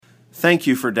Thank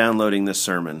you for downloading this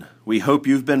sermon. We hope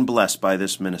you've been blessed by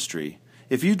this ministry.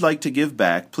 If you'd like to give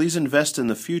back, please invest in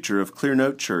the future of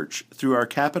Clearnote Church through our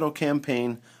capital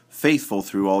campaign, Faithful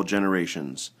Through All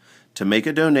Generations. To make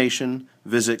a donation,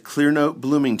 visit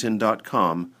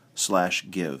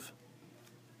clearnotebloomington.com/give.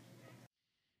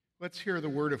 Let's hear the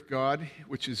word of God,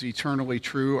 which is eternally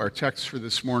true. Our text for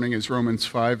this morning is Romans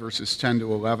 5, verses 10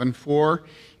 to 11. For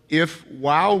if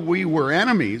while we were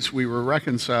enemies, we were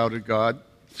reconciled to God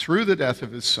through the death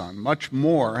of his Son, much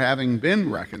more, having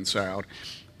been reconciled,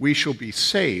 we shall be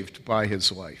saved by his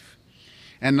life.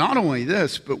 And not only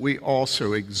this, but we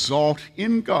also exalt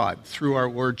in God through our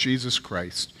Lord Jesus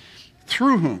Christ,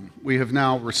 through whom we have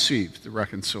now received the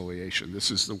reconciliation. This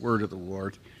is the word of the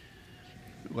Lord.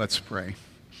 Let's pray.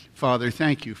 Father,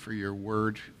 thank you for your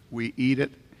word. We eat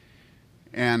it,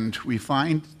 and we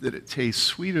find that it tastes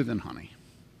sweeter than honey.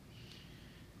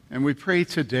 And we pray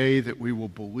today that we will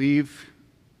believe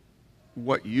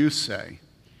what you say,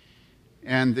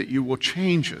 and that you will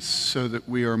change us so that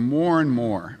we are more and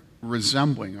more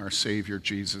resembling our Savior,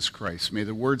 Jesus Christ. May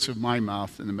the words of my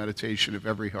mouth and the meditation of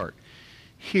every heart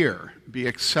here be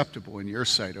acceptable in your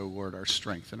sight, O Lord, our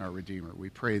strength and our Redeemer. We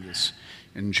pray this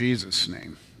in Jesus'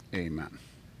 name. Amen.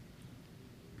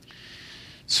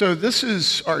 So this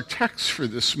is our text for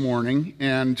this morning,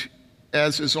 and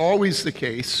as is always the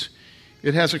case,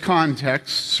 it has a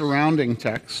context, surrounding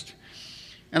text.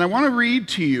 And I want to read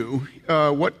to you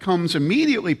what comes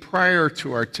immediately prior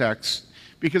to our text,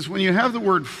 because when you have the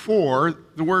word for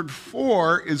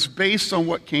is based on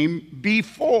what came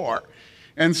before.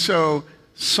 And so,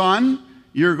 son,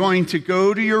 you're going to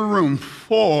go to your room,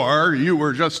 for you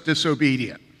were just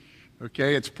disobedient.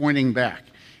 Okay, it's pointing back.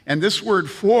 And this word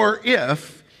for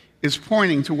if is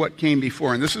pointing to what came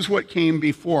before. And this is what came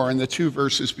before in the two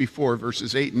verses before,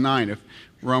 verses 8 and 9 of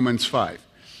Romans 5.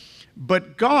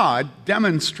 But God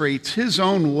demonstrates his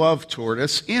own love toward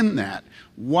us in that,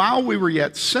 while we were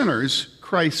yet sinners,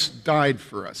 Christ died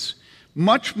for us.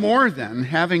 Much more then,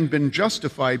 having been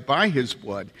justified by his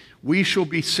blood, we shall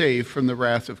be saved from the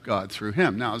wrath of God through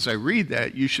him. Now, as I read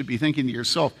that, you should be thinking to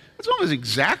yourself, that's almost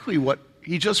exactly what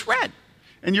he just read.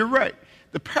 And you're right.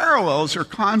 The parallels are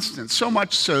constant, so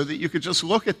much so that you could just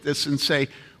look at this and say,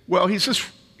 well,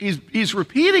 he's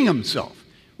repeating himself.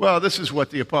 Well, this is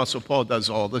what the Apostle Paul does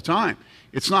all the time.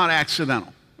 It's not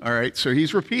accidental, all right? So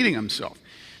he's repeating himself.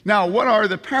 Now, what are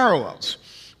the parallels?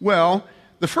 Well,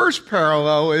 the first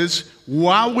parallel is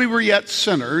while we were yet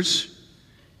sinners,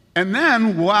 and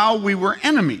then while we were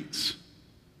enemies.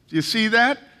 Do you see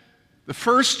that? The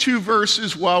first two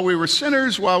verses, while we were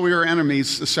sinners, while we were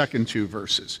enemies, the second two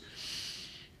verses.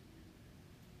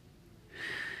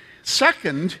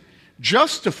 Second,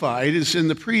 justified is in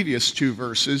the previous two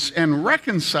verses, and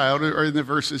reconciled are in the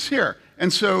verses here.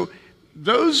 And so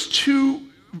those two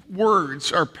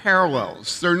words are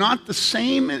parallels. They're not the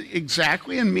same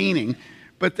exactly in meaning,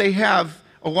 but they have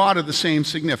a lot of the same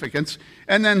significance.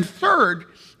 And then third,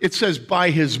 it says by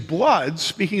his blood,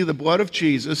 speaking of the blood of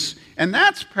Jesus, and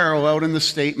that's paralleled in the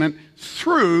statement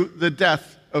through the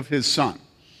death of his Son.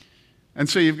 And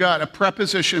so you've got a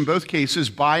preposition in both cases,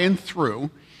 by and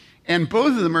through. And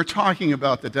both of them are talking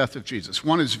about the death of Jesus.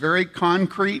 One is very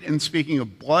concrete in speaking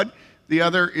of blood. The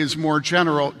other is more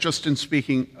general, just in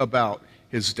speaking about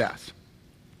his death.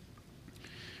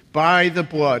 By the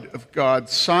blood of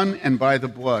God's Son, and by the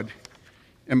blood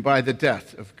and by the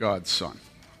death of God's Son.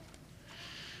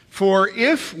 For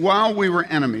if, while we were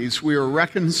enemies, we were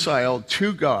reconciled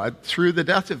to God through the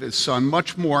death of his Son,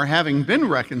 much more, having been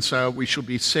reconciled, we shall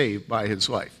be saved by his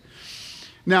life.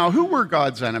 Now, who were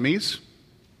God's enemies?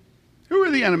 Who are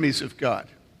the enemies of God?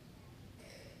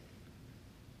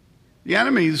 The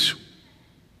enemies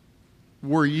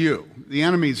were you. The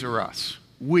enemies are us.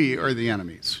 We are the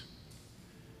enemies.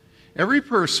 Every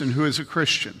person who is a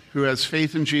Christian, who has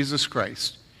faith in Jesus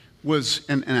Christ, was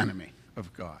an enemy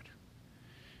of God.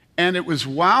 And it was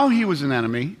while he was an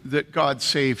enemy that God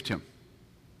saved him.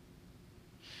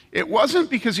 It wasn't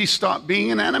because he stopped being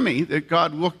an enemy that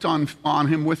God looked on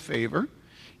him with favor.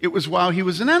 It was while he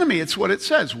was an enemy. It's what it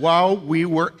says. While we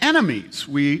were enemies,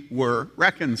 we were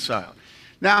reconciled.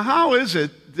 Now, how is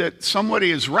it that somebody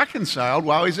is reconciled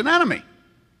while he's an enemy?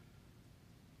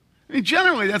 I mean,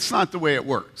 generally, that's not the way it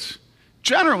works.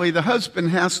 Generally, the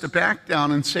husband has to back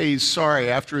down and say he's sorry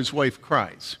after his wife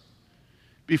cries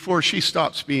before she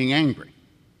stops being angry.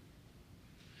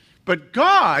 But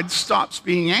God stops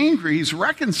being angry. He's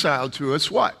reconciled to us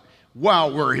what?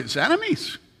 While we're his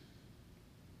enemies.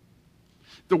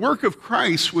 The work of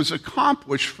Christ was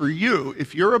accomplished for you,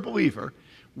 if you're a believer,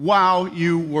 while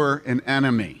you were an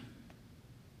enemy.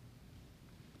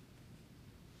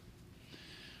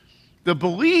 The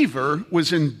believer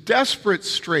was in desperate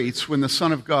straits when the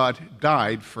Son of God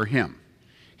died for him.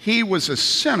 He was a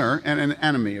sinner and an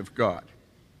enemy of God.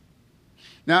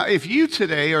 Now, if you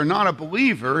today are not a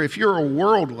believer, if you're a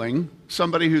worldling,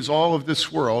 somebody who's all of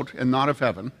this world and not of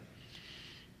heaven,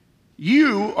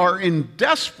 you are in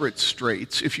desperate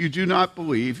straits if you do not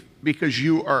believe, because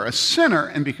you are a sinner,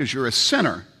 and because you're a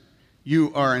sinner,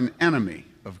 you are an enemy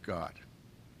of God.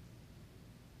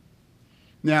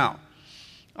 Now,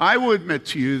 I will admit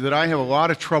to you that I have a lot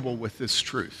of trouble with this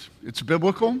truth. It's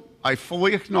biblical. I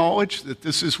fully acknowledge that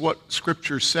this is what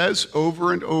Scripture says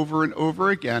over and over and over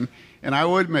again, and I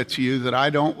will admit to you that I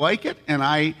don't like it, and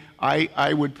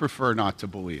I would prefer not to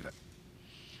believe it.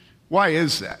 Why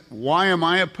is that? Why am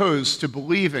I opposed to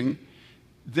believing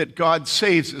that God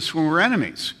saves us when we're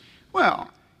enemies? Well,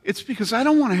 it's because I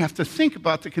don't want to have to think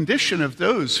about the condition of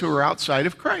those who are outside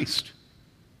of Christ.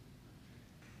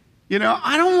 You know,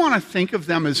 I don't want to think of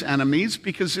them as enemies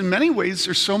because in many ways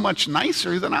they're so much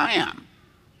nicer than I am.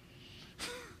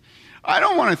 I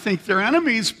don't want to think they're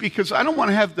enemies because I don't want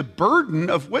to have the burden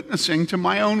of witnessing to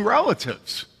my own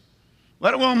relatives,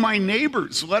 let alone my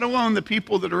neighbors, let alone the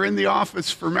people that are in the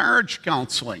office for marriage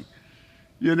counseling.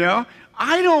 You know,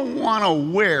 I don't want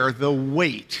to wear the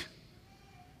weight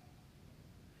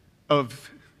of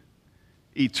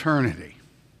eternity.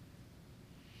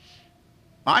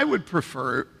 I would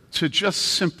prefer to just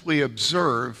simply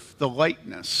observe the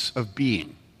lightness of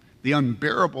being, the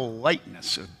unbearable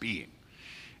lightness of being.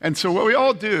 And so what we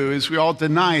all do is we all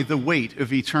deny the weight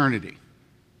of eternity.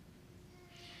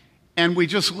 And we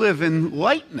just live in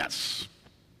lightness,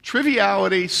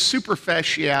 triviality,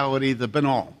 superficiality, the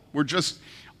banal. We're just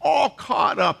all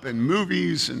caught up in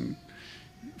movies and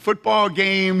football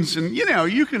games. And, you know,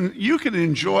 you can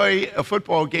enjoy a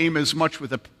football game as much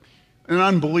with an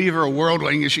unbeliever, a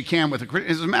worldling, as you can with a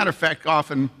Christian. As a matter of fact,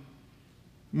 often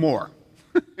more,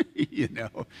 you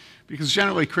know, because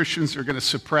generally Christians are going to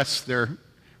suppress their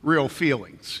real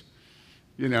feelings,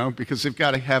 you know, because they've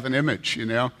got to have an image, you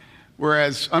know,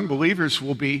 whereas unbelievers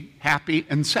will be happy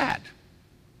and sad,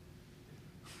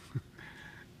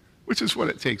 which is what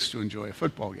it takes to enjoy a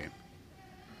football game.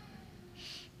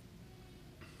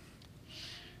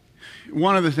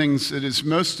 One of the things that is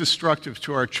most destructive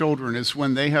to our children is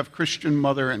when they have Christian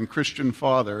mother and Christian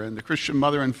father, and the Christian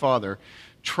mother and father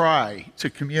try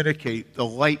to communicate the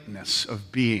lightness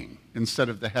of being instead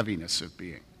of the heaviness of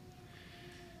being.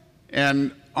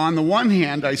 And on the one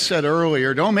hand, I said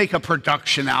earlier, don't make a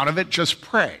production out of it, just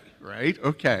pray, right?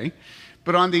 Okay.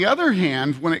 But on the other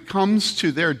hand, when it comes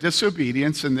to their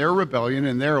disobedience and their rebellion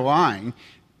and their lying,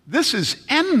 this is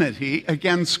enmity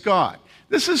against God.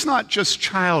 This is not just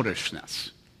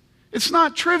childishness. It's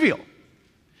not trivial.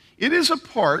 It is a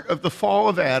part of the fall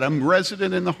of Adam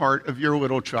resident in the heart of your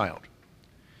little child.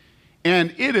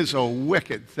 And it is a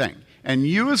wicked thing. And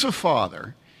you as a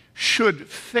father should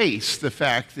face the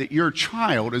fact that your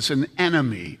child is an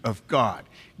enemy of God.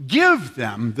 Give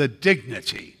them the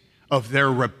dignity of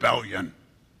their rebellion.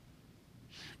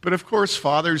 But of course,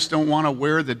 fathers don't want to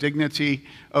wear the dignity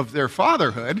of their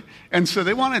fatherhood, and so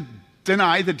they want to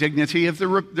deny the dignity of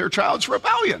their child's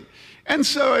rebellion. And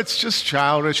so it's just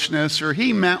childishness, or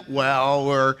he meant well,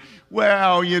 or,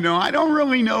 well, you know, I don't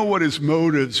really know what his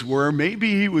motives were.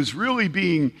 Maybe he was really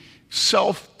being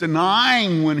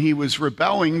self-denying when he was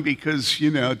rebelling because, you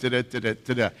know,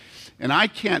 da-da-da-da-da-da. And I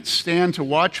can't stand to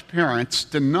watch parents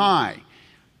deny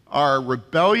our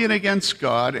rebellion against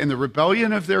God and the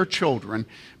rebellion of their children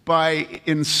by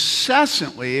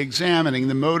incessantly examining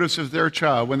the motives of their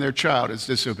child when their child has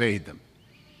disobeyed them.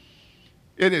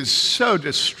 It is so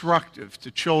destructive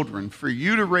to children for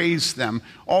you to raise them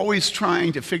always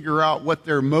trying to figure out what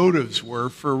their motives were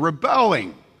for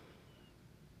rebelling.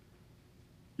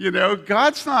 You know,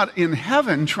 God's not in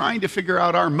heaven trying to figure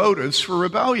out our motives for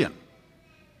rebellion.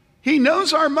 He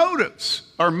knows our motives.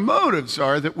 Our motives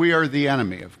are that we are the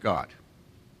enemy of God.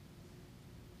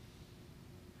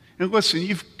 And listen,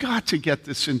 you've got to get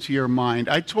this into your mind.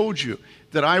 I told you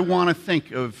that I want to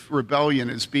think of rebellion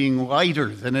as being lighter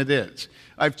than it is.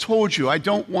 I've told you I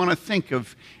don't want to think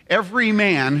of every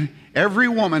man, every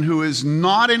woman who is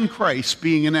not in Christ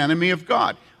being an enemy of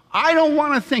God. I don't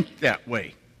want to think that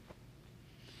way.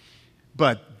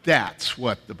 But that's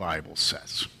what the Bible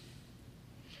says.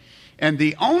 And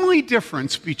the only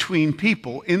difference between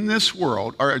people in this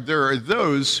world are there are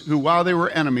those who, while they were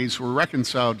enemies, were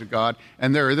reconciled to God,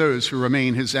 and there are those who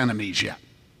remain his enemies yet.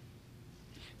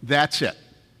 That's it.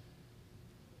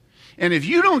 And if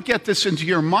you don't get this into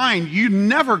your mind, you're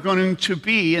never going to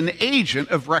be an agent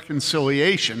of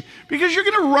reconciliation, because you're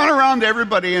going to run around to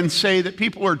everybody and say that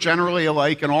people are generally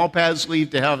alike and all paths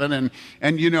lead to heaven, and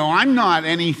I'm not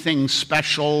anything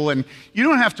special, and you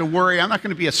don't have to worry, I'm not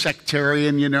going to be a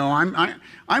sectarian,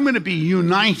 I'm going to be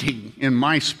uniting in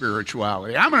my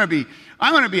spirituality. I'm going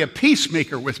to be a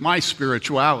peacemaker with my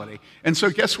spirituality. And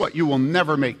so guess what? You will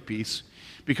never make peace.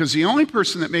 Because the only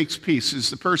person that makes peace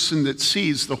is the person that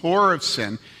sees the horror of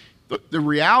sin, the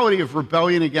reality of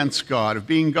rebellion against God, of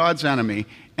being God's enemy,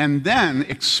 and then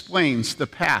explains the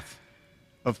path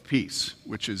of peace,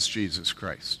 which is Jesus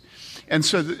Christ. And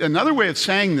so another way of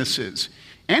saying this is,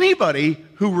 anybody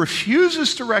who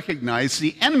refuses to recognize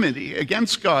the enmity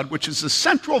against God, which is the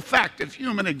central fact of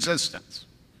human existence,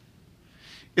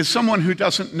 is someone who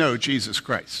doesn't know Jesus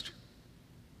Christ.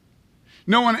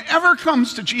 No one ever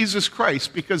comes to Jesus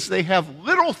Christ because they have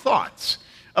little thoughts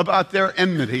about their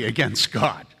enmity against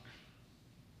God.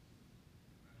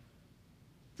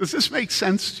 Does this make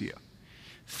sense to you?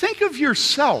 Think of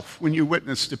yourself when you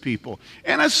witness to people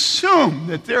and assume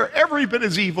that they're every bit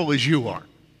as evil as you are.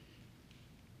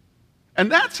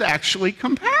 And that's actually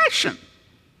compassion.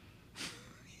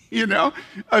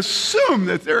 Assume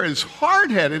that they're as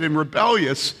hard-headed and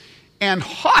rebellious and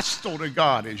hostile to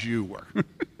God as you were.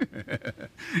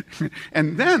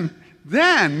 And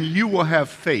then you will have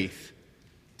faith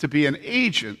to be an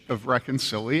agent of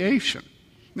reconciliation.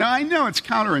 Now, I know it's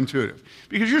counterintuitive,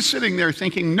 because you're sitting there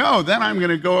thinking, no, then I'm going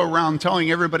to go around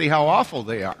telling everybody how awful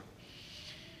they are.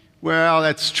 Well,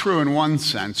 that's true in one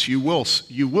sense. You will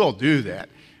do that.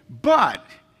 But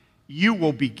you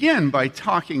will begin by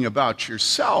talking about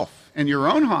yourself and your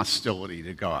own hostility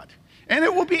to God. And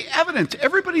it will be evident to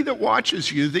everybody that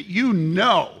watches you that you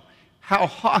know how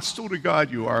hostile to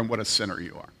God you are and what a sinner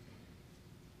you are.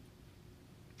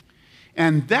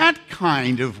 And that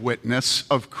kind of witness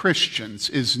of Christians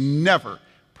is never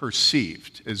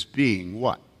perceived as being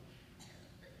what?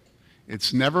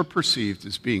 It's never perceived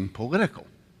as being political.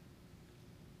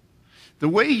 The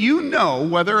way you know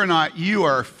whether or not you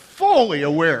are fully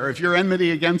aware of your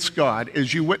enmity against God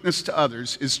as you witness to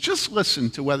others is just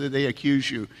listen to whether they accuse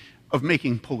you of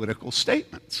making political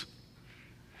statements.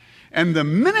 And the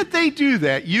minute they do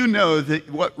that, you know that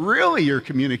what really you're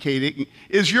communicating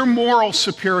is your moral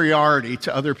superiority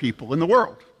to other people in the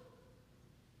world.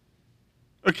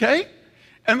 Okay?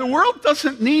 And the world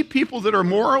doesn't need people that are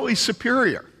morally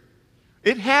superior.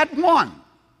 It had one,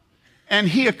 and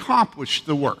he accomplished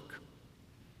the work.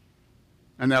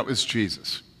 And that was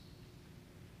Jesus.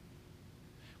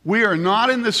 We are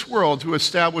not in this world to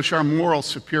establish our moral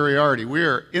superiority. We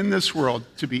are in this world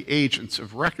to be agents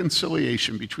of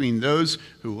reconciliation between those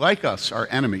who, like us, are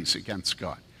enemies against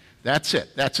God. That's it.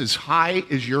 That's as high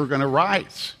as you're going to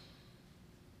rise.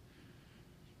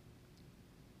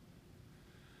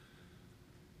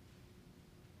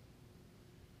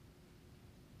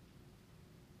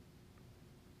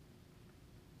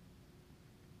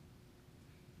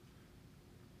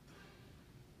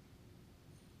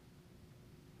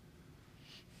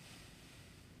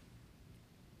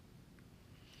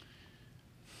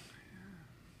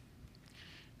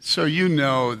 So you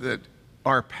know that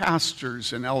our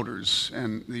pastors and elders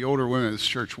and the older women of this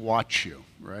church watch you,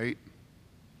 right?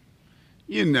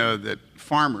 You know that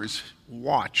farmers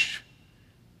watch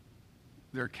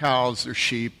their cows, their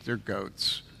sheep, their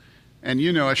goats. And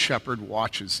you know a shepherd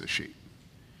watches the sheep.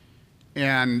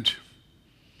 And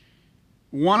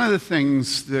one of the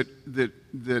things that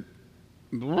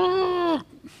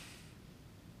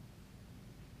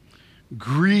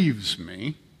grieves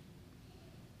me,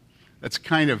 that's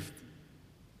kind of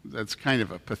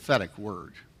a pathetic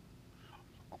word.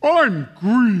 I'm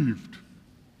grieved.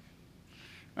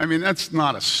 I mean, that's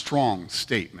not a strong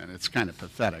statement. It's kind of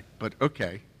pathetic, but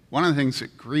okay. One of the things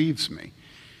that grieves me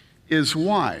is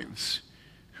wives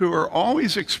who are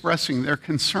always expressing their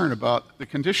concern about the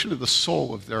condition of the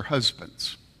soul of their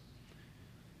husbands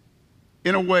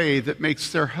in a way that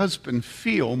makes their husband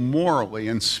feel morally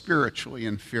and spiritually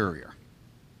inferior.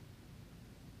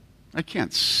 I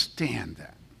can't stand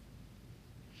that.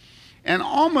 And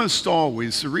almost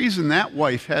always, the reason that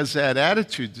wife has that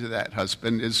attitude to that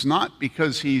husband is not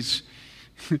because he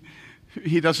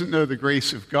doesn't know the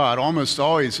grace of God. Almost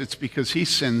always, it's because he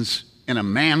sins in a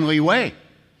manly way.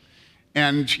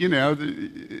 And,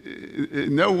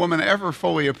 no woman ever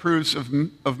fully approves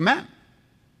of men.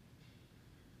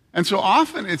 And so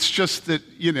often it's just that,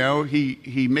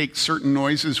 he makes certain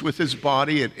noises with his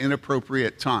body at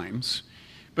inappropriate times.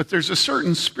 But there's a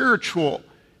certain spiritual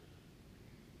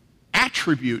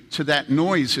attribute to that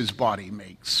noise his body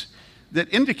makes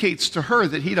that indicates to her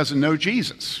that he doesn't know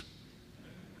Jesus.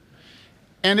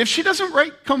 And if she doesn't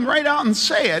come right out and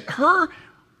say it, her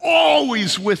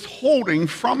always withholding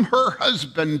from her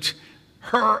husband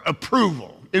her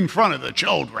approval in front of the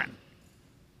children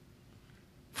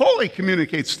fully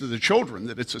communicates to the children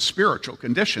that it's a spiritual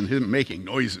condition, him making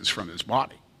noises from his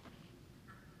body.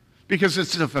 Because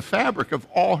it's the fabric of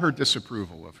all her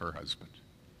disapproval of her husband.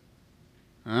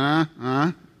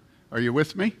 Are you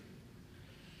with me?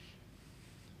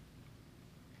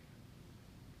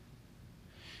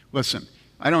 Listen,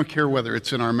 I don't care whether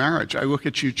it's in our marriage. I look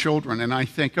at you children and I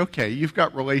think, okay, you've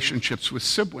got relationships with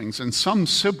siblings, and some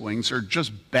siblings are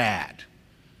just bad.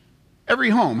 Every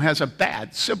home has a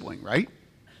bad sibling, right?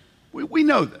 We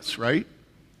know this, right?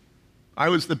 I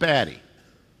was the baddie,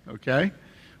 okay?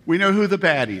 We know who the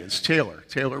baddie is, Taylor.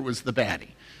 Taylor was the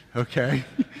baddie, okay?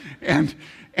 And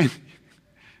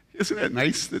isn't it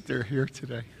nice that they're here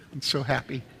today? I'm so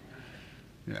happy.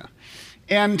 Yeah.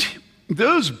 And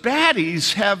those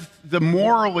baddies have the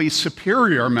morally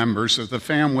superior members of the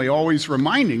family always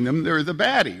reminding them they're the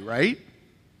baddie, right?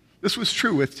 This was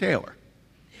true with Taylor.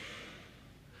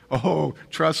 Oh,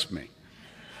 trust me.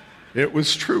 It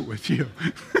was true with you.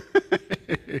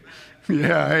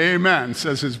 Yeah, amen,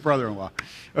 says his brother-in-law.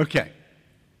 Okay.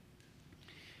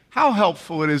 How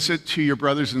helpful is it to your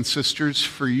brothers and sisters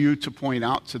for you to point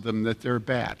out to them that they're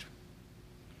bad?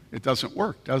 It doesn't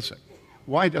work, does it?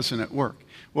 Why doesn't it work?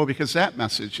 Well, because that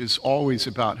message is always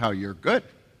about how you're good.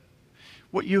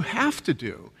 What you have to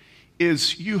do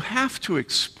is you have to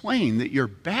explain that you're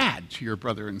bad to your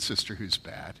brother and sister who's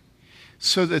bad,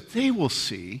 so that they will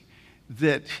see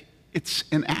that it's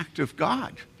an act of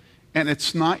God. And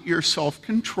it's not your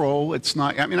self-control. It's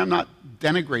not, I'm not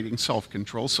denigrating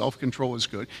self-control. Self-control is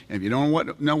good. And if you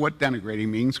don't know what denigrating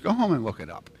means, go home and look it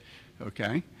up,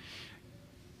 okay?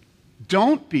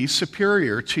 Don't be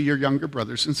superior to your younger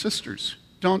brothers and sisters.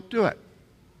 Don't do it.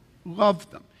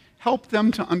 Love them. Help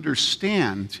them to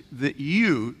understand that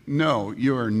you know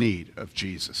you're in need of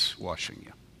Jesus washing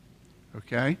you,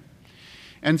 okay?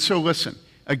 And so listen,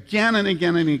 again and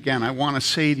again and again, I want to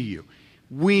say to you,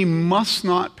 we must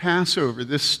not pass over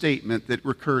this statement that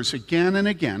recurs again and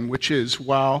again, which is,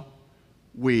 while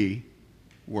we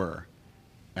were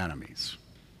enemies.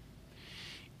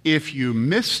 If you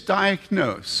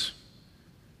misdiagnose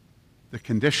the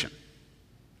condition,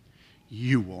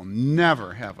 you will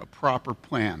never have a proper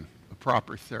plan, a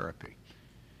proper therapy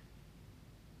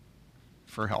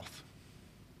for health.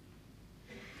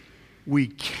 We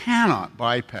cannot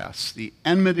bypass the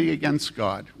enmity against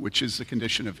God, which is the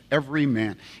condition of every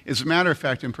man. As a matter of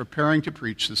fact, in preparing to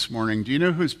preach this morning, do you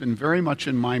know who's been very much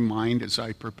in my mind as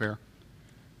I prepare?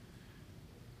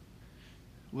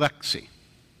 Lexi.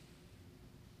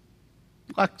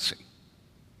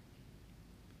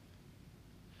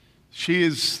 She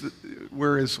is,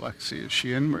 where is Lexi? Is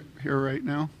she in here right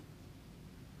now?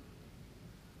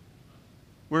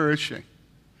 Where is she?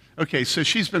 Okay, so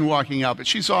she's been walking out, but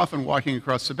she's often walking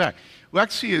across the back.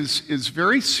 Lexi is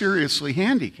very seriously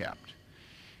handicapped.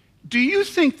 Do you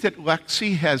think that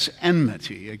Lexi has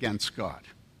enmity against God?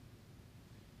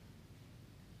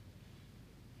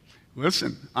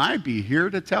 Listen, I'd be here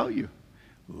to tell you,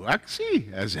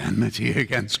 Lexi has enmity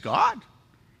against God.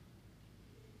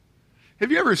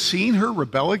 Have you ever seen her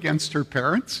rebel against her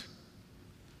parents?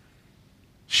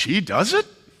 She does it.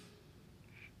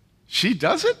 She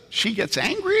does it. She gets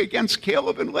angry against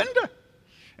Caleb and Linda.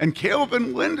 And Caleb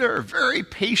and Linda are very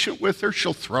patient with her.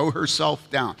 She'll throw herself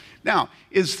down. Now,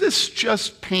 is this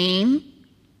just pain?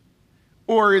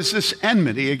 Or is this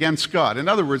enmity against God? In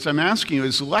other words, I'm asking you,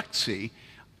 is Lexi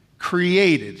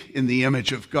created in the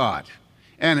image of God?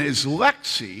 And is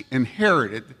Lexi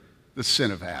inherited the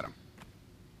sin of Adam?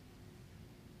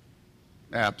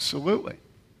 Absolutely.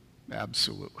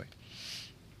 Absolutely.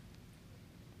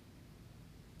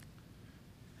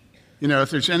 You know,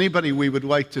 if there's anybody we would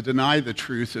like to deny the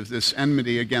truth of this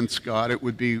enmity against God, it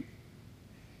would be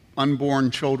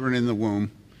unborn children in the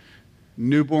womb,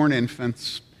 newborn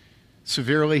infants,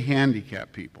 severely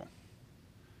handicapped people.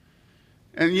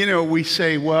 And, you know, we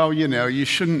say, well, you know, you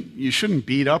shouldn't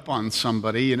beat up on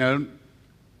somebody, you know.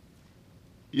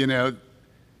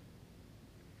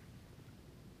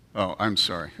 Oh, I'm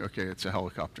sorry. Okay, it's a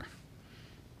helicopter.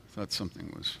 I thought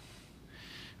something was...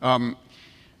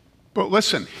 But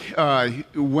listen,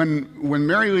 when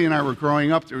Mary Lee and I were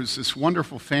growing up, there was this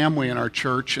wonderful family in our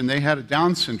church, and they had a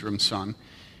Down syndrome son.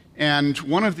 And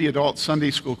one of the adult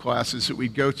Sunday school classes that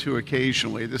we'd go to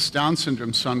occasionally, this Down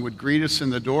syndrome son would greet us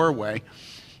in the doorway.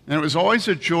 And it was always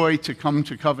a joy to come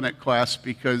to Covenant class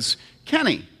because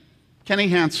Kenny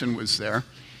Hansen was there.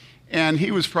 And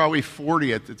he was probably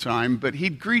 40 at the time, but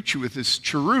he'd greet you with this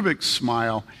cherubic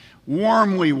smile,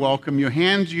 warmly welcome you,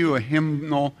 hand you a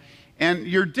hymnal, and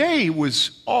your day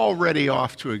was already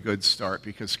off to a good start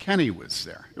because Kenny was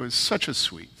there. It was such a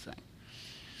sweet thing.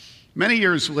 Many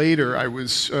years later, I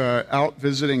was out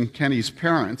visiting Kenny's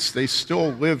parents. They still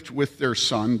lived with their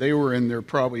son. They were in their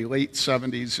probably late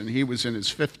 70s, and he was in his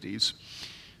 50s,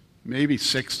 maybe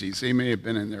 60s. They may have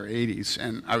been in their 80s.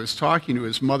 And I was talking to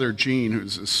his mother, Jean,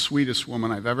 who's the sweetest woman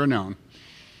I've ever known.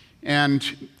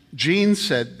 And Jean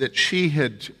said that she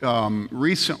had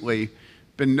recently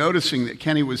been noticing that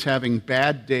Kenny was having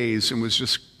bad days and was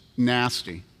just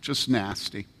nasty.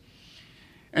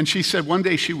 And she said one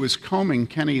day she was combing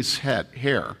Kenny's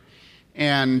hair,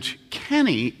 and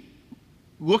Kenny,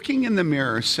 looking in the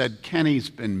mirror, said, "Kenny's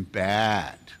been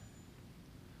bad."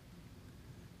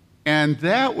 And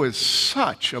that was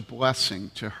such a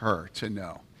blessing to her to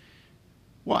know.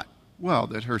 What? Well,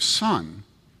 that her son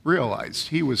realized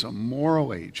he was a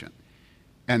moral agent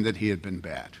and that he had been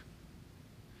bad.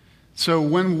 So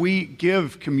when we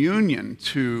give communion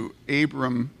to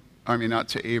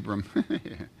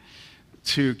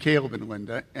to Caleb and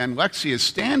Linda, and Lexi is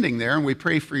standing there, and we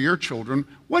pray for your children,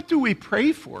 what do we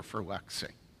pray for Lexi?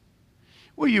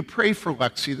 Well, you pray for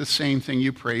Lexi the same thing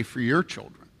you pray for your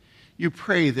children. You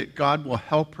pray that God will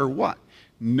help her what?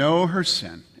 Know her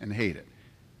sin and hate it,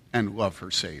 and love her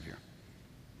Savior.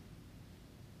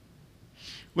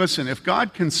 Listen, if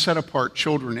God can set apart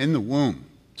children in the womb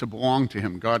to belong to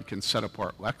Him, God can set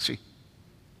apart Lexi.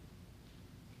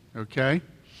 Okay?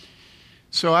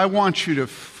 So I want you to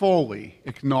fully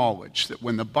acknowledge that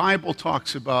when the Bible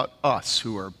talks about us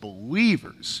who are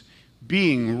believers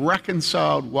being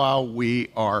reconciled while we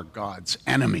are God's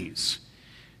enemies,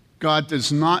 God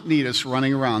does not need us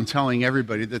running around telling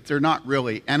everybody that they're not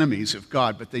really enemies of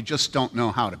God, but they just don't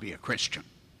know how to be a Christian.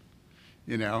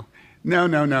 You know? No.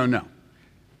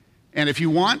 And if you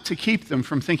want to keep them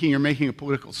from thinking you're making a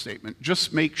political statement,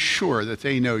 just make sure that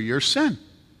they know your sin.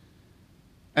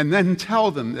 And then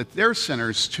tell them that they're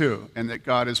sinners too, and that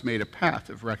God has made a path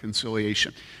of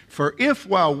reconciliation. For if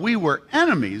while we were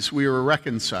enemies, we were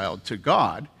reconciled to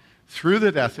God through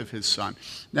the death of His Son.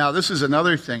 Now, this is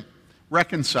another thing.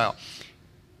 Reconcile.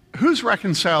 Who's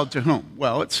reconciled to whom?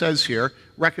 Well, it says here,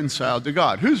 reconciled to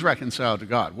God. Who's reconciled to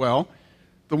God? Well,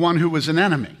 the one who was an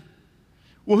enemy.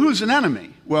 Well, who's an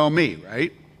enemy? Well, me,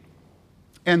 right?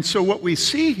 And so what we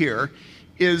see here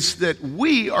is that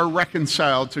we are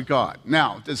reconciled to God.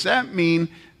 Now, does that mean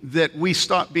that we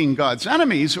stop being God's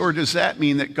enemies, or does that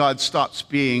mean that God stops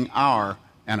being our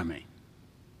enemy?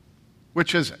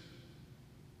 Which is it?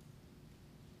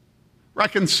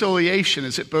 Reconciliation,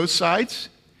 is it both sides,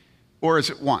 or is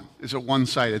it one? Is it a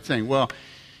one-sided thing? Well,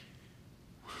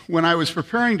 when I was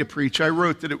preparing to preach, I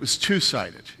wrote that it was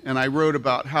two-sided, and I wrote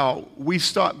about how we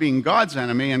stop being God's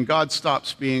enemy and God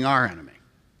stops being our enemy.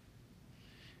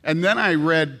 And then I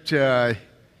read John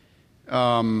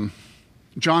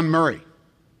Murray,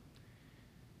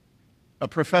 a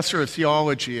professor of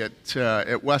theology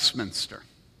at Westminster,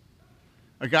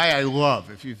 a guy I love.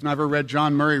 If you've never read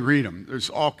John Murray, read him. There's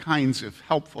all kinds of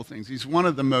helpful things. He's one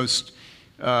of the most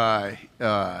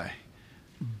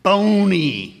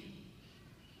bony,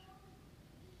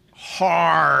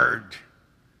 hard,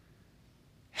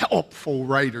 helpful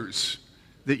writers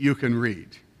that you can read.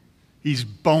 He's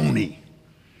bony.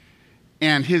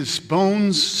 And his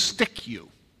bones stick you.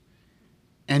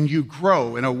 And you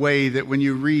grow in a way that when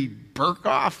you read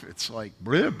Berkhoff, it's like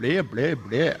blah, blah, blah,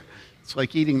 blah. It's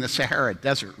like eating the Sahara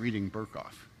Desert reading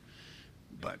Berkhoff.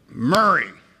 But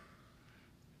Murray.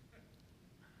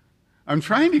 I'm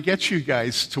trying to get you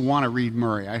guys to want to read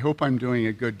Murray. I hope I'm doing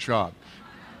a good job.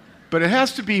 But it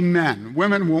has to be men.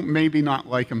 Women will maybe not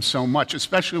like him so much,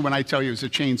 especially when I tell you he was a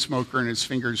chain smoker and his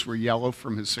fingers were yellow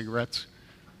from his cigarettes.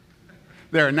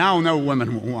 There, now no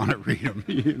woman will want to read him,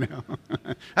 you know.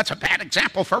 That's a bad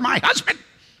example for my husband.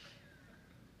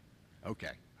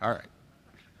 Okay, all right.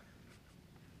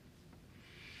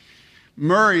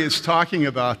 Murray is talking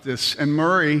about this, and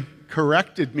Murray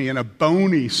corrected me in a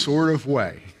bony sort of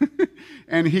way.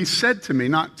 And he said to me,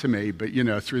 not to me, but, you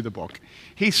know, through the book,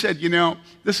 he said, you know,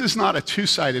 this is not a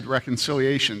two-sided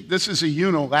reconciliation. This is a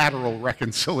unilateral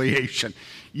reconciliation.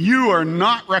 You are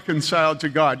not reconciled to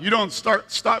God. You don't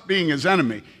stop being His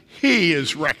enemy. He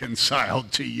is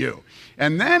reconciled to you.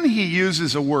 And then he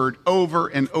uses a word over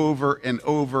and over and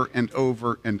over and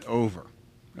over and over,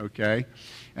 okay?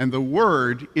 And the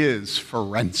word is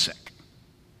forensic.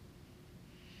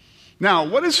 Now,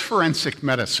 what is forensic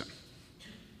medicine?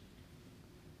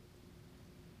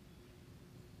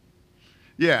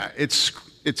 Yeah, it's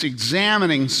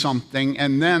examining something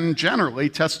and then generally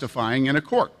testifying in a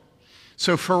court.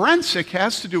 So forensic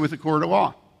has to do with the court of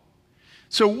law.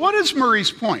 So what is Murray's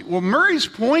point? Well, Murray's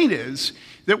point is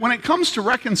that when it comes to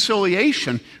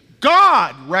reconciliation,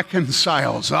 God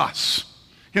reconciles us,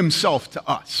 himself to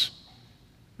us.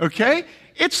 Okay?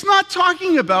 It's not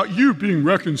talking about you being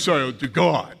reconciled to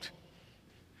God.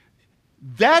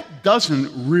 That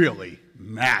doesn't really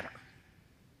matter.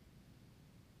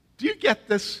 Do you get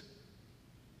this?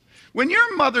 When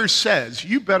your mother says,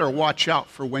 you better watch out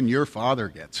for when your father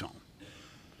gets home,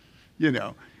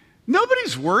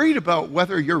 nobody's worried about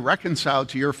whether you're reconciled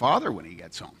to your father when he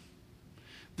gets home.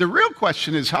 The real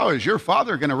question is, how is your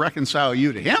father going to reconcile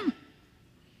you to him?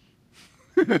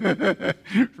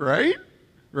 Right?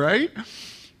 Right?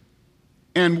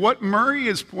 And what Murray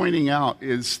is pointing out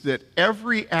is that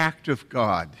every act of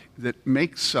God that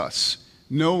makes us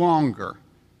no longer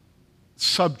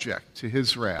subject to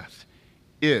his wrath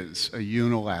is a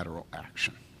unilateral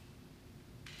action.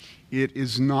 It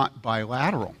is not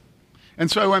bilateral.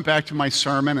 And so I went back to my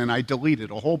sermon and I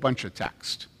deleted a whole bunch of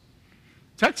text.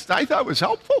 Text I thought was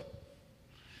helpful,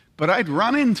 but I'd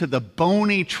run into the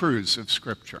bony truths of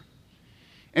Scripture.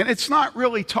 And it's not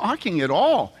really talking at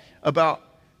all about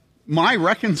my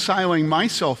reconciling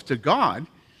myself to God,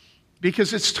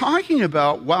 because it's talking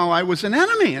about while I was an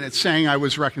enemy, and it's saying I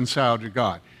was reconciled to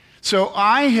God. So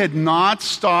I had not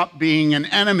stopped being an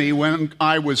enemy when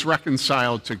I was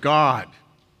reconciled to God.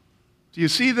 Do you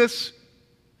see this?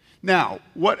 Now,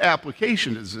 what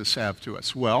application does this have to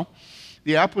us? Well,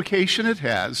 the application it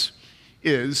has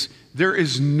is there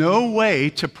is no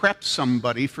way to prep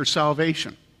somebody for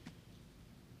salvation.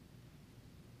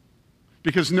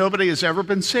 Because nobody has ever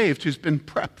been saved who's been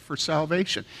prepped for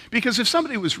salvation. Because if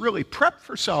somebody was really prepped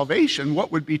for salvation,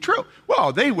 what would be true?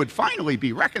 Well, they would finally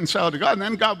be reconciled to God, and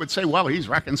then God would say, well, he's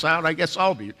reconciled, I guess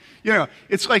I'll be.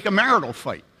 It's like a marital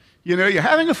fight. You're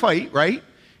having a fight, right?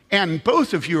 And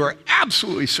both of you are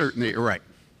absolutely certain that you're right.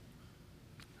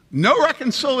 No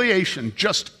reconciliation,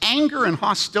 just anger and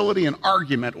hostility and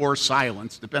argument or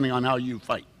silence, depending on how you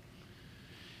fight.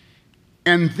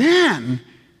 And then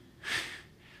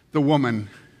the woman,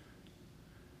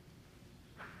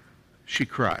 she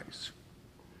cries.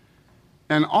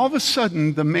 And all of a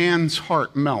sudden, the man's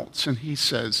heart melts, and he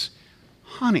says,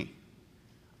 honey,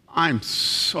 I'm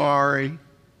sorry.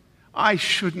 I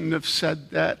shouldn't have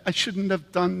said that. I shouldn't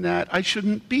have done that. I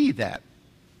shouldn't be that.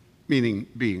 Meaning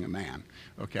being a man,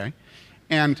 okay?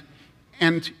 And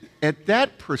at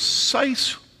that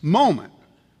precise moment,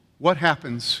 what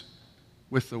happens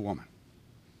with the woman?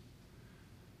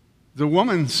 The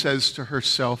woman says to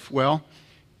herself, well,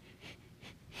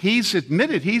 he's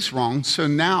admitted he's wrong, so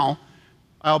now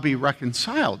I'll be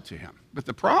reconciled to him. But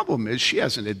the problem is she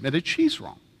hasn't admitted she's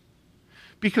wrong.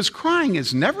 Because crying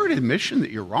is never an admission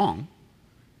that you're wrong.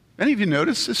 Any of you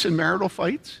notice this in marital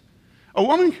fights? A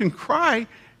woman can cry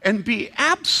and be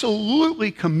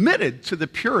absolutely committed to the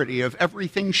purity of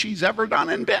everything she's ever done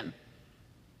and been.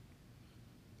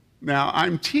 Now,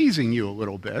 I'm teasing you a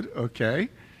little bit, okay?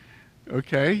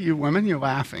 Okay, you women, you're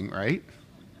laughing, right?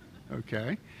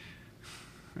 Okay.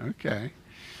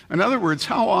 In other words,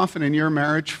 how often in your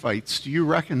marriage fights do you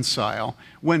reconcile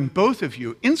when both of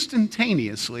you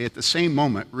instantaneously at the same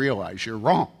moment realize you're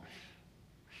wrong?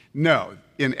 No.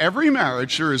 In every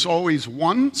marriage, there is always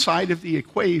one side of the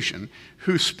equation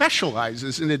who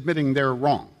specializes in admitting they're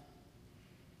wrong.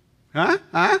 Huh?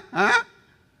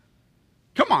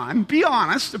 Come on, be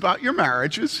honest about your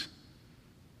marriages.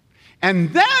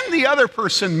 And then the other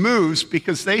person moves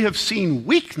because they have seen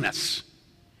weakness,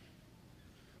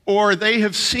 or they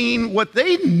have seen what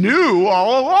they knew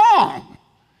all along,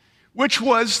 which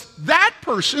was that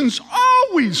person's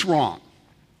always wrong.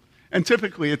 And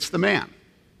typically it's the man.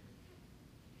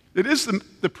 It is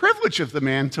the privilege of the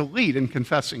man to lead in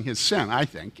confessing his sin, I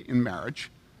think, in marriage.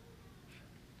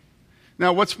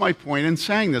 Now, what's my point in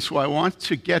saying this? Well, I want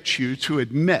to get you to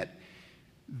admit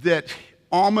that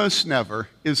almost never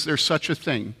is there such a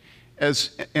thing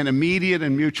as an immediate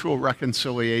and mutual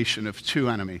reconciliation of two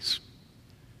enemies.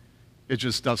 It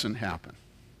just doesn't happen.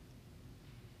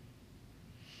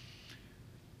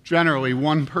 Generally,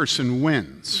 one person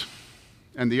wins,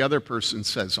 and the other person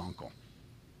says, uncle.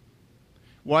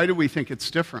 Why do we think it's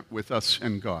different with us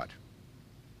and God?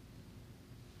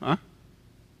 Huh?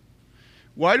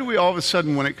 Why do we all of a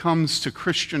sudden, when it comes to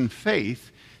Christian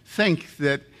faith, think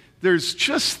that there's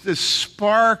just this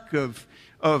spark of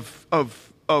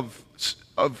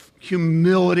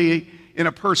humility in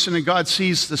a person, and God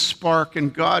sees the spark,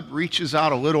 and God reaches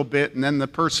out a little bit, and then the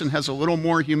person has a little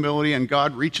more humility, and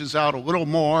God reaches out a little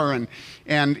more, and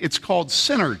it's called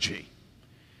synergy.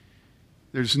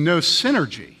 There's no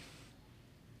synergy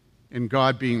in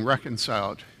God being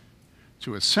reconciled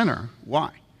to a sinner.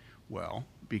 Why? Well,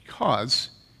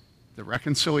 because The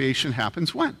reconciliation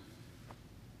happens when?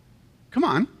 Come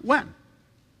on, when?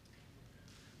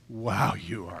 Wow,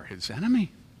 you are his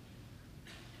enemy.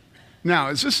 Now,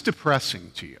 is this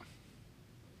depressing to you?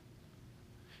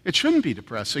 It shouldn't be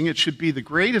depressing. It should be the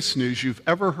greatest news you've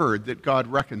ever heard, that God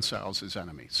reconciles his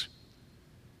enemies.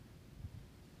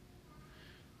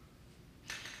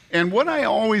 And what I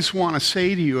always want to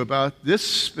say to you about this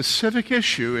specific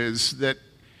issue is that,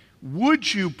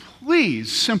 would you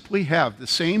please simply have the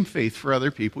same faith for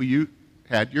other people you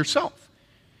had yourself?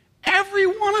 Every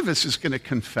one of us is going to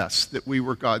confess that we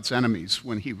were God's enemies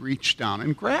when he reached down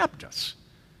and grabbed us.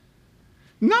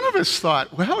 None of us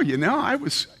thought, well, you know,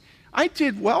 I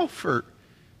did well for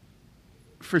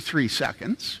 3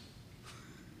 seconds.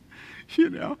 You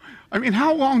know, I mean,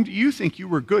 how long do you think you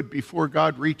were good before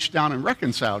God reached down and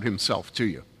reconciled himself to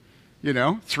you? You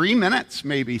know, 3 minutes,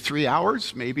 maybe 3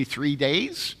 hours, maybe 3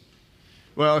 days.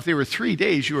 Well, if they were 3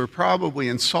 days, you were probably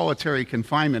in solitary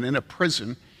confinement in a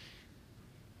prison.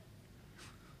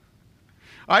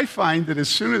 I find that as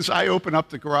soon as I open up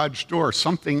the garage door,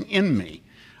 something in me,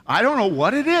 I don't know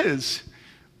what it is,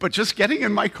 but just getting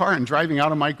in my car and driving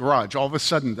out of my garage, all of a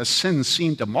sudden the sins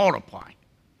seem to multiply.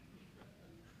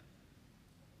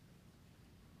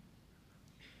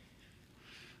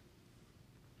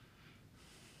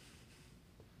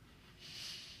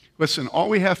 Listen, all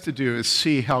we have to do is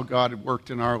see how God had worked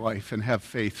in our life and have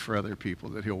faith for other people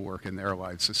that he'll work in their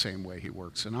lives the same way he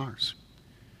works in ours.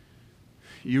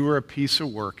 You were a piece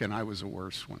of work and I was a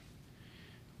worse one.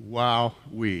 While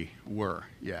we were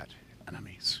yet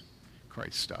enemies,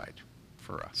 Christ died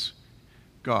for us.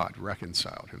 God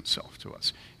reconciled himself to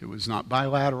us. It was not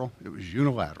bilateral, it was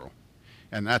unilateral.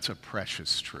 And that's a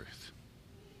precious truth.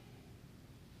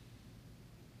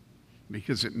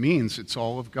 Because it means it's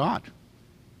all of God.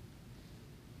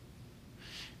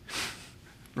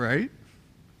 Right?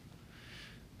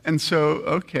 And so,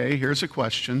 okay, here's a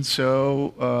question.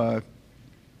 So,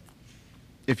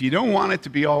 if you don't want it to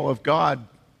be all of God,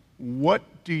 what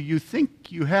do you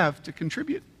think you have to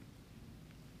contribute?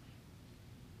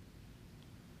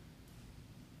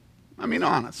 I mean,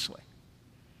 honestly.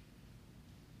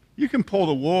 You can pull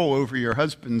the wool over your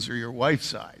husband's or your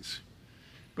wife's eyes.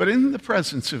 But in the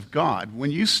presence of God,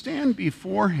 when you stand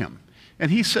before him,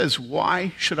 and he says,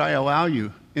 why should I allow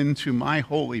you into my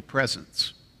holy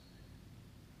presence?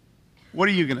 What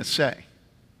are you going to say?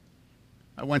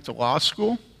 I went to law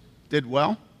school, did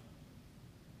well.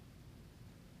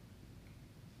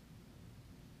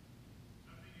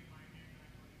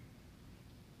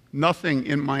 Nothing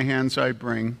in my hands I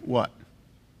bring, what?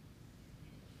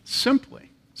 Simply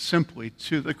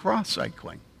to the cross I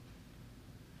cling.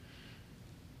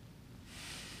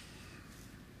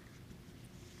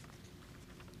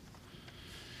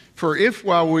 For if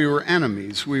while we were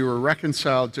enemies, we were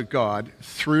reconciled to God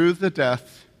through the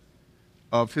death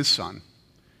of his Son.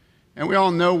 And we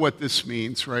all know what this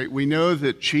means, right? We know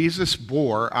that Jesus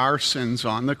bore our sins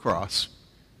on the cross.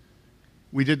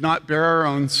 We did not bear our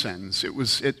own sins.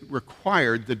 It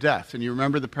required the death. And you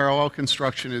remember the parallel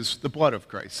construction is the blood of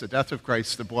Christ, the death of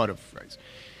Christ, the blood of Christ.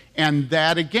 And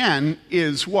that again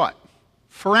is what?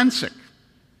 Forensic.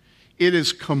 It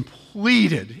is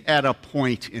completed at a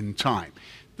point in time.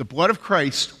 The blood of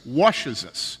Christ washes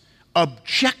us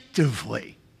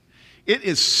objectively. It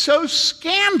is so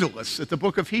scandalous that the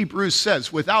book of Hebrews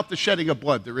says, without the shedding of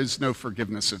blood, there is no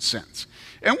forgiveness of sins.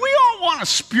 And we all want to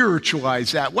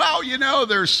spiritualize that. Well, you know,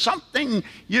 there's something,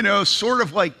 you know, sort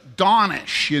of like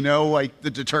Dawn-ish, you know, like the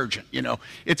detergent, you know.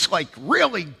 It's like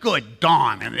really good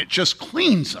Dawn, and it just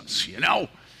cleans us, you know.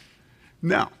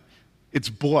 No, it's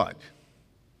blood.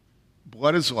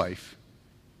 Blood is life.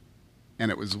 And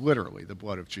it was literally the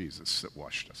blood of Jesus that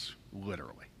washed us,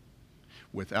 literally.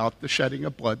 Without the shedding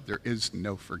of blood, there is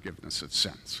no forgiveness of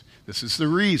sins. This is the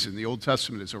reason the Old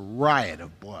Testament is a riot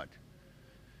of blood.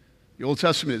 The Old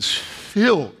Testament is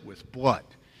filled with blood,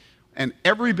 and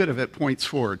every bit of it points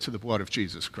forward to the blood of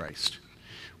Jesus Christ.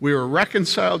 We were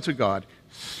reconciled to God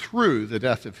through the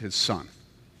death of his Son.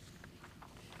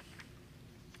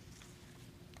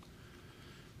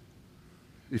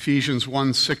 Ephesians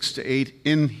 1:6-8,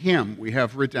 in him we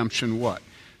have redemption, what?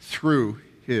 Through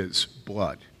his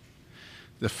blood.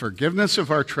 The forgiveness of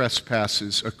our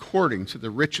trespasses according to the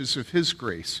riches of his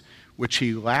grace, which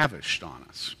he lavished on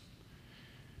us.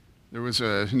 There was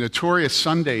a notorious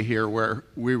Sunday here where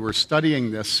we were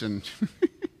studying this, and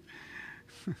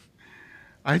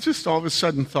I just all of a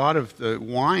sudden thought of the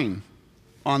wine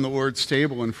on the Lord's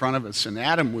table in front of us, and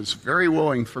Adam was very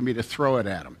willing for me to throw it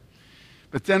at him.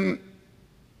 But then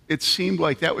it seemed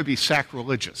like that would be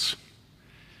sacrilegious.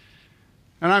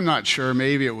 And I'm not sure,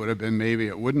 maybe it would have been, maybe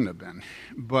it wouldn't have been.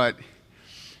 But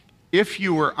if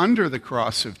you were under the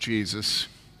cross of Jesus,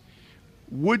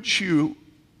 would you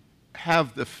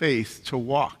have the faith to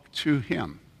walk to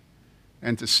him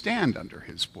and to stand under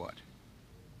his blood?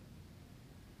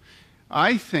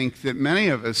 I think that many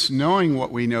of us, knowing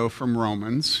what we know from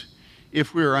Romans,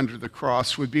 if we were under the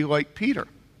cross, would be like Peter.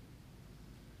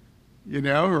 You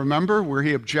know, remember where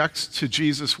he objects to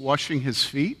Jesus washing his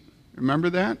feet? Remember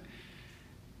that?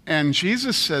 And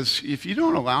Jesus says, if you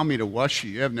don't allow me to wash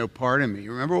you, you have no part in me.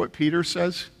 Remember what Peter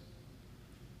says?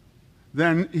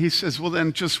 Then he says, well,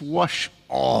 then just wash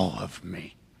all of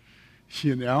me.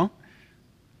 You know?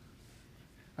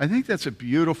 I think that's a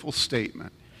beautiful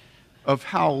statement of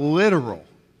how literal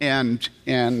and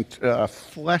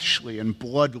fleshly and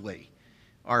bloodly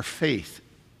our faith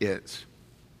is.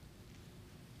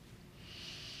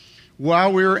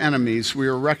 While we were enemies, we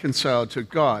were reconciled to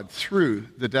God through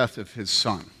the death of his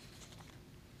Son.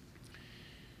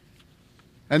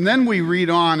 And then we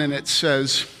read on and it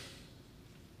says,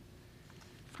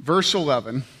 verse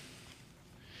 11,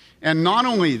 and not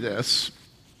only this,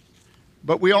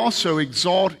 but we also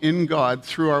exalt in God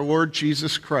through our Lord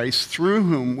Jesus Christ, through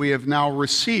whom we have now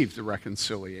received the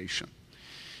reconciliation.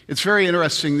 It's very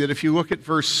interesting that if you look at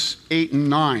verse 8 and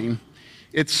 9,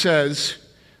 it says,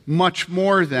 much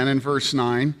more than, in verse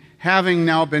 9, having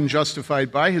now been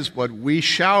justified by his blood, we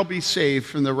shall be saved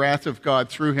from the wrath of God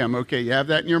through him. Okay, you have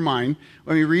that in your mind.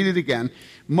 Let me read it again.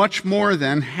 Much more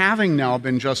than, having now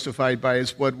been justified by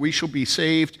his blood, we shall be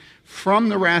saved from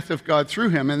the wrath of God through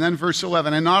him. And then verse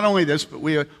 11, and not only this, but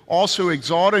we also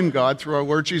exalt in God through our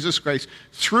Lord Jesus Christ,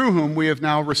 through whom we have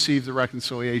now received the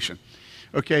reconciliation.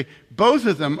 Okay, both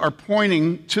of them are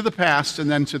pointing to the past and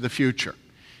then to the future.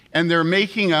 And they're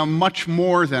making a much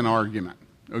more than argument,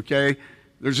 okay?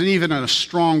 There's even a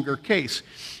stronger case.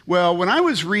 Well, when I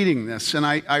was reading this, and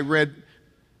I read,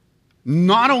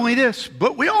 not only this,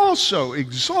 but we also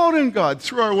exalt in God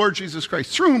through our Lord Jesus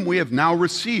Christ, through whom we have now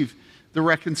received the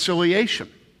reconciliation.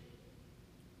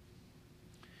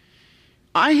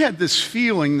 I had this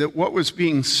feeling that what was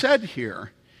being said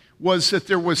here was that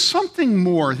there was something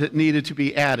more that needed to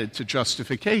be added to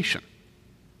justification.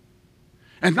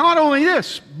 And not only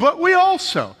this, but we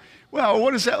also. Well,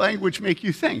 what does that language make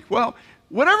you think? Well,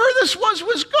 whatever this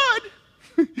was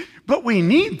good. But we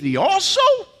need the also,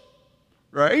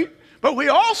 right? But we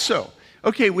also,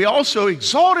 we also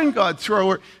exalt in God through our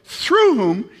Lord, through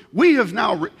whom we have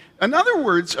now, in other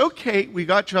words, we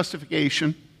got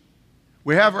justification,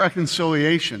 we have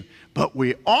reconciliation, but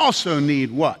we also need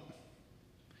what?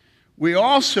 We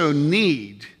also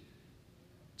need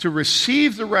to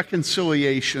receive the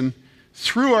reconciliation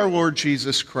through our Lord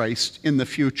Jesus Christ in the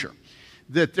future.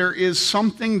 That there is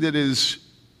something that is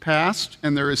past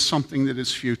and there is something that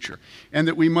is future. And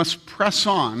that we must press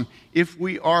on if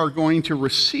we are going to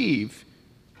receive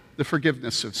the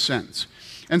forgiveness of sins.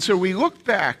 And so we look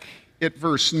back at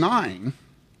verse 9.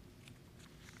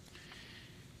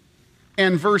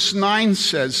 And verse 9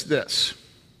 says this.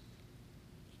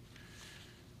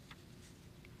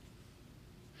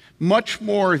 Much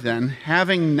more than,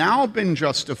 having now been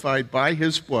justified by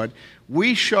his blood,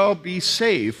 we shall be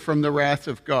saved from the wrath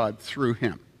of God through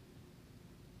him.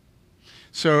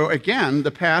 So again, the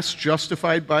past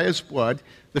justified by his blood,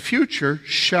 the future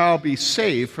shall be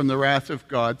saved from the wrath of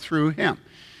God through him.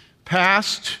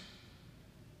 Past,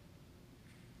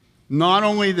 not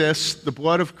only this, the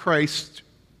blood of Christ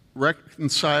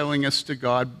reconciling us to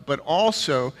God, but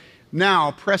also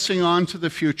now pressing on to the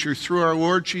future through our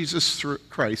Lord Jesus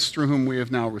Christ, through whom we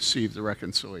have now received the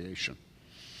reconciliation.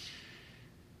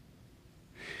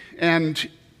 And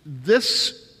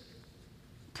this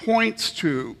points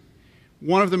to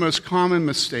one of the most common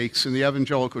mistakes in the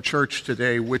evangelical church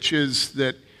today, which is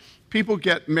that people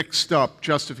get mixed up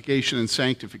justification and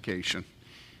sanctification.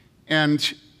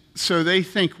 And so they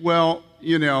think, well,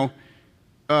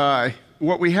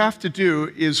 what we have to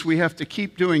do is we have to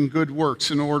keep doing good works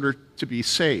in order to be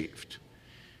saved.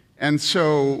 And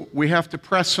so we have to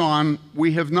press on.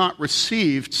 We have not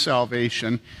received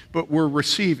salvation, but we're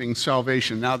receiving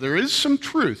salvation. Now, there is some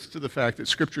truth to the fact that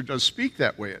Scripture does speak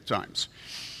that way at times.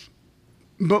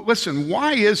 But listen,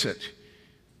 why is it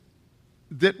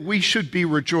that we should be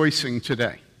rejoicing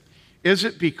today? Is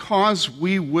it because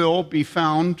we will be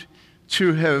found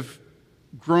to have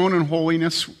grown in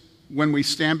holiness when we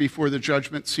stand before the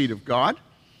judgment seat of God?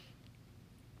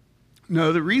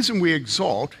 No, the reason we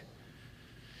exalt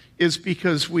is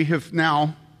because we have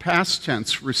now, past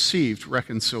tense, received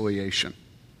reconciliation.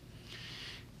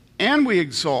 And we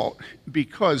exalt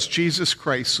because Jesus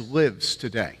Christ lives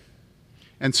today.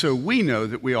 And so we know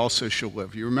that we also shall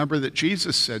live. You remember that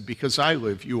Jesus said, because I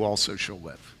live, you also shall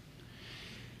live.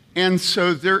 And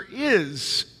so there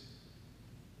is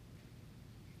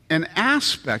an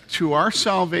aspect to our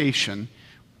salvation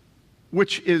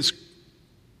which is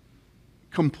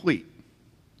complete.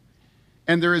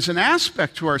 And there is an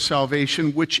aspect to our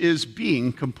salvation which is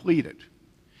being completed.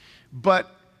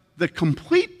 But the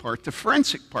complete part, the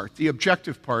forensic part, the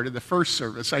objective part of the first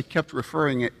service, I kept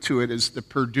referring to it as the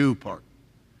Purdue part.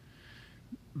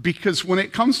 Because when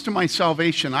it comes to my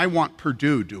salvation, I want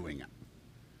Purdue doing it.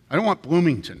 I don't want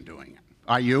Bloomington doing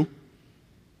it. IU?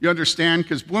 You understand?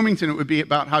 Because Bloomington, it would be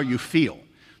about how you feel.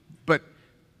 But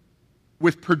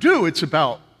with Purdue, it's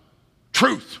about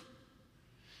truth.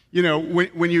 You know,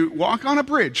 when you walk on a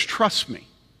bridge, trust me,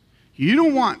 you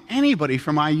don't want anybody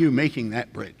from IU making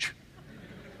that bridge.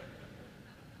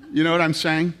 You know what I'm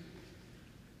saying?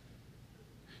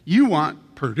 You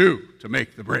want Purdue to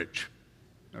make the bridge.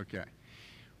 Okay.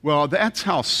 Well, that's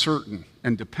how certain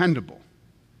and dependable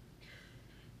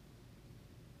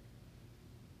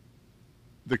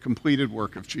the completed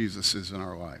work of Jesus is in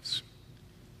our lives.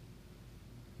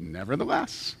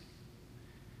 Nevertheless,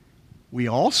 we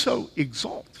also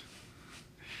exalt.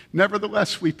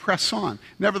 Nevertheless, we press on.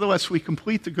 Nevertheless, we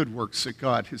complete the good works that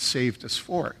God has saved us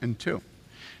for and to.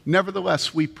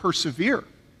 Nevertheless, we persevere.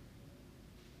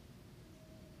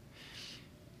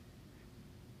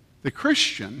 The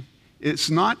Christian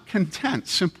is not content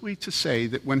simply to say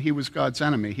that when he was God's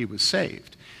enemy, he was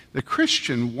saved. The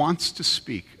Christian wants to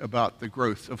speak about the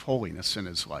growth of holiness in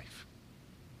his life.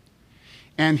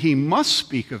 And he must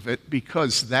speak of it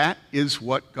because that is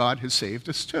what God has saved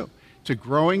us to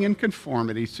growing in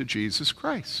conformity to Jesus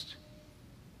Christ.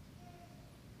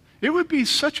 It would be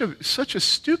such a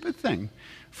stupid thing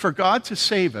for God to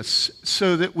save us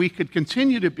so that we could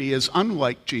continue to be as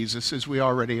unlike Jesus as we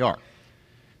already are.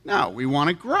 No, we want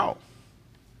to grow.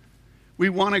 We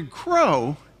want to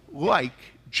grow like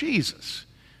Jesus.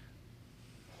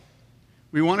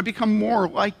 We want to become more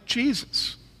like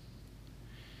Jesus.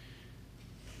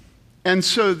 And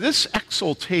so this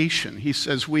exaltation, he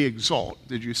says, we exalt.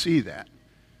 Did you see that?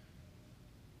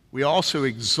 We also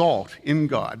exalt in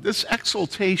God. This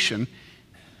exaltation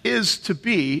is to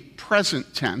be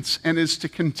present tense and is to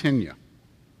continue.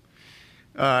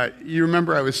 You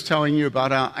remember I was telling you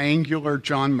about how angular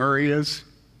John Murray is?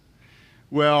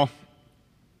 Well,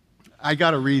 I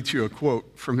got to read you a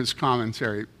quote from his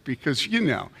commentary because, you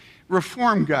know,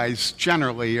 Reform guys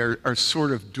generally are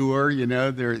sort of dour, you know.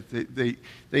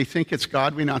 They think it's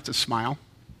godly not to smile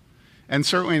and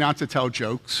certainly not to tell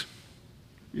jokes,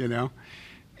 you know.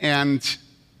 And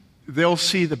they'll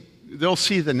see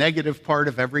the negative part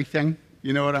of everything,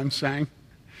 you know what I'm saying?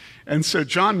 And so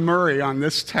John Murray on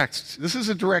this text, this is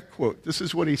a direct quote. This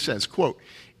is what he says, quote,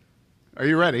 are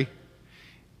you ready?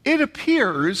 It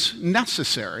appears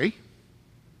necessary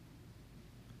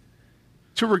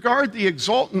to regard the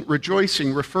exultant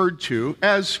rejoicing referred to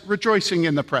as rejoicing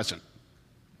in the present.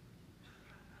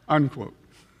 Unquote.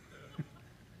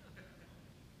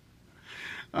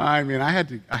 I mean, I had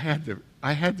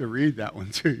to read that one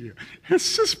to you.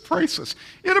 It's just priceless.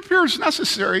 It appears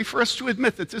necessary for us to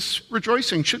admit that this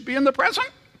rejoicing should be in the present.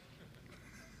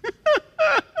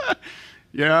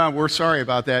 Yeah, we're sorry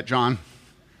about that, John.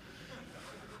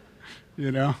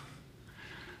 You know?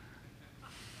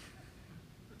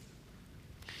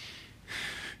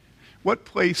 What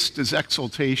place does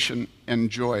exaltation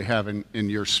and joy have in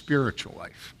your spiritual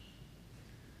life?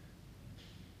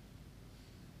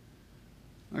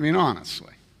 I mean,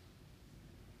 honestly.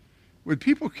 Would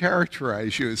people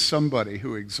characterize you as somebody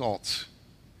who exalts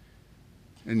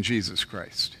in Jesus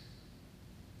Christ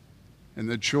and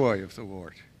the joy of the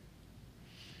Lord?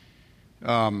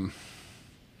 In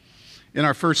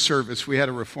our first service, we had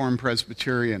a Reformed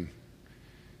Presbyterian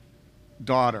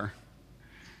daughter,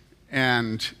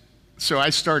 and so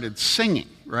I started singing,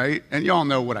 right? And you all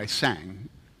know what I sang,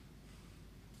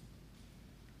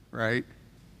 right?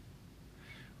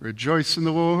 Rejoice in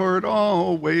the Lord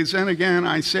always, and again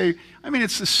I say, I mean,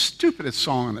 it's the stupidest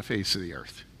song on the face of the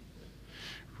earth.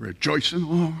 Rejoice in the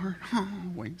Lord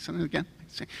always, and again I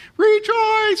say,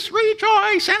 rejoice,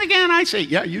 rejoice, and again I say,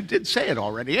 yeah, you did say it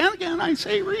already, and again I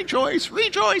say, rejoice,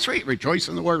 rejoice, rejoice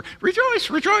in the Lord, rejoice,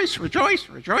 rejoice, rejoice,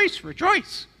 rejoice,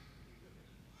 rejoice.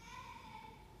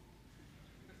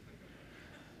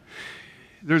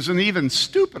 There's an even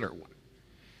stupider one,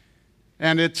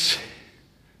 and it's,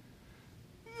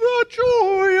 the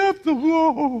joy of the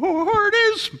Lord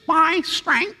is my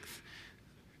strength.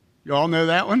 You all know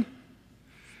that one?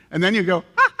 And then you go,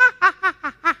 ha, ha, ha,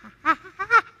 ha, ha, ha,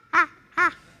 ha, ha,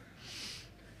 ha.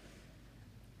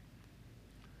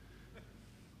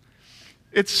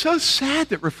 It's so sad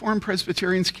that Reformed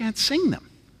Presbyterians can't sing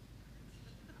them.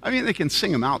 I mean, they can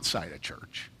sing them outside of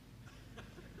church.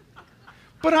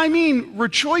 But I mean,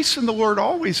 rejoice in the Lord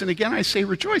always. And again, I say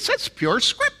rejoice. That's pure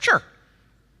scripture.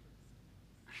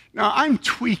 Now, I'm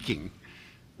tweaking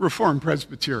Reformed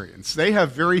Presbyterians. They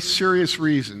have very serious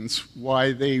reasons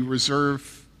why they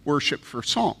reserve worship for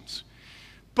Psalms.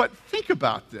 But think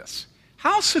about this.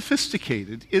 How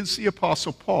sophisticated is the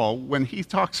Apostle Paul when he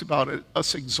talks about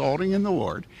us exalting in the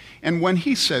Lord, and when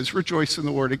he says, rejoice in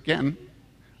the Lord again,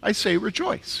 I say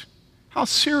rejoice. How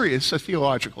serious a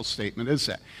theological statement is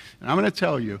that? And I'm going to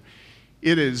tell you,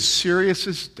 it is serious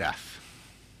as death.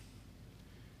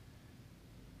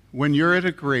 When you're at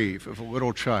a grave of a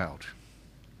little child,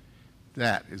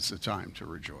 that is the time to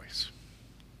rejoice.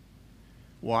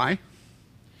 Why?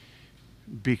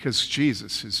 Because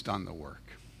Jesus has done the work.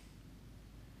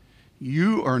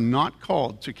 You are not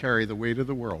called to carry the weight of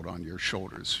the world on your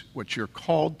shoulders. What you're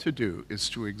called to do is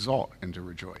to exalt and to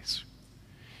rejoice.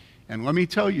 And let me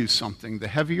tell you something, the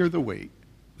heavier the weight,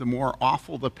 the more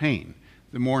awful the pain,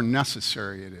 the more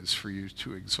necessary it is for you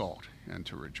to exalt and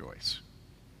to rejoice.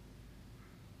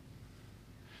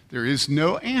 There is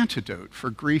no antidote for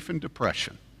grief and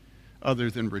depression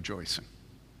other than rejoicing.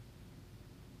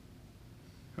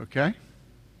 Okay?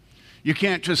 You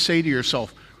can't just say to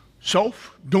yourself,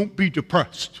 self, don't be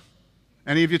depressed.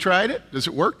 Any of you tried it? Does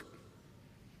it work?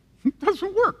 It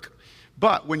doesn't work.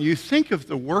 But when you think of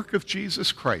the work of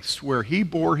Jesus Christ, where he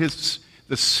bore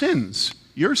the sins,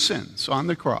 your sins, on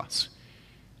the cross,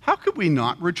 how could we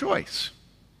not rejoice?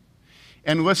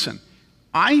 And listen,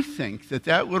 I think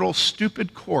that little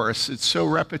stupid chorus that's so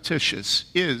repetitious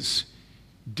is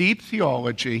deep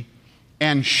theology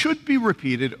and should be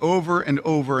repeated over and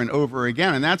over and over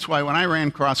again. And that's why when I ran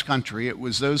cross country, it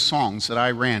was those songs that I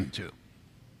ran to.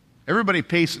 Everybody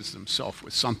paces themselves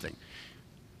with something.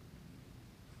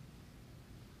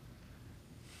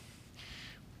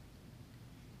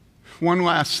 One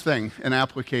last thing, an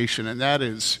application, and that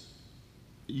is,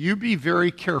 you be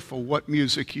very careful what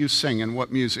music you sing and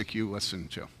what music you listen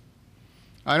to.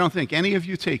 I don't think any of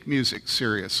you take music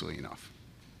seriously enough.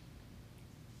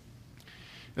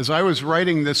 As I was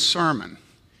writing this sermon,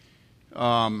 you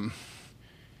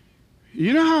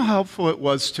know how helpful it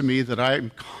was to me that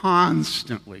I'm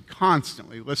constantly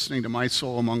listening to My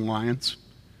Soul Among Lions?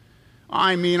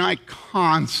 I mean, I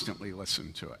constantly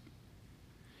listen to it.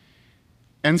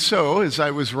 And so, as I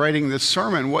was writing this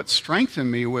sermon, what strengthened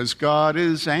me was God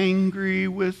is angry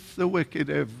with the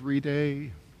wicked every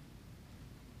day.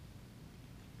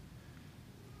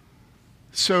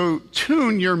 So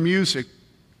tune your music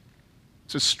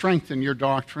to strengthen your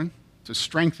doctrine, to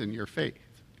strengthen your faith.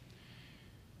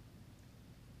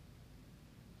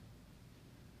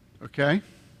 Okay?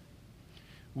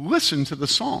 Listen to the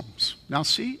Psalms. Now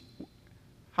see,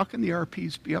 how can the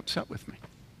RPs be upset with me?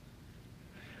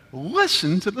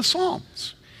 Listen to the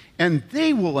Psalms, and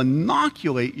they will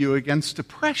inoculate you against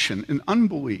depression and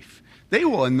unbelief. They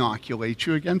will inoculate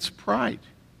you against pride.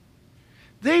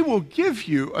 They will give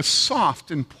you a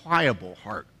soft and pliable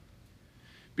heart,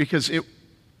 because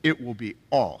it will be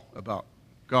all about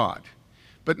God.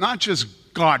 But not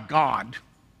just God,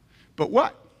 but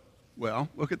what? Well,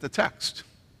 look at the text.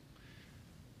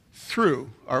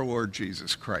 Through our Lord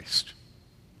Jesus Christ.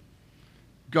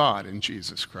 God in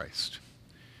Jesus Christ.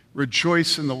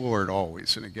 Rejoice in the Lord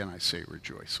always. And again, I say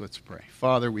rejoice. Let's pray.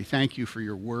 Father, we thank you for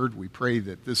your word. We pray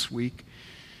that this week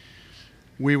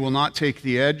we will not take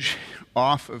the edge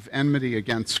off of enmity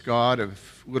against God,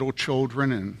 of little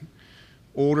children and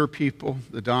older people,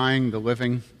 the dying, the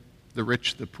living, the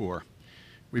rich, the poor.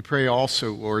 We pray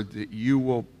also, Lord, that you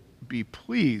will be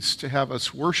pleased to have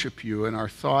us worship you in our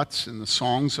thoughts and the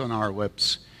songs on our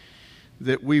lips,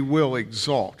 that we will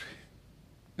exalt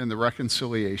in the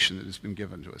reconciliation that has been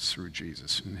given to us through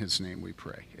Jesus. In his name we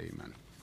pray. Amen.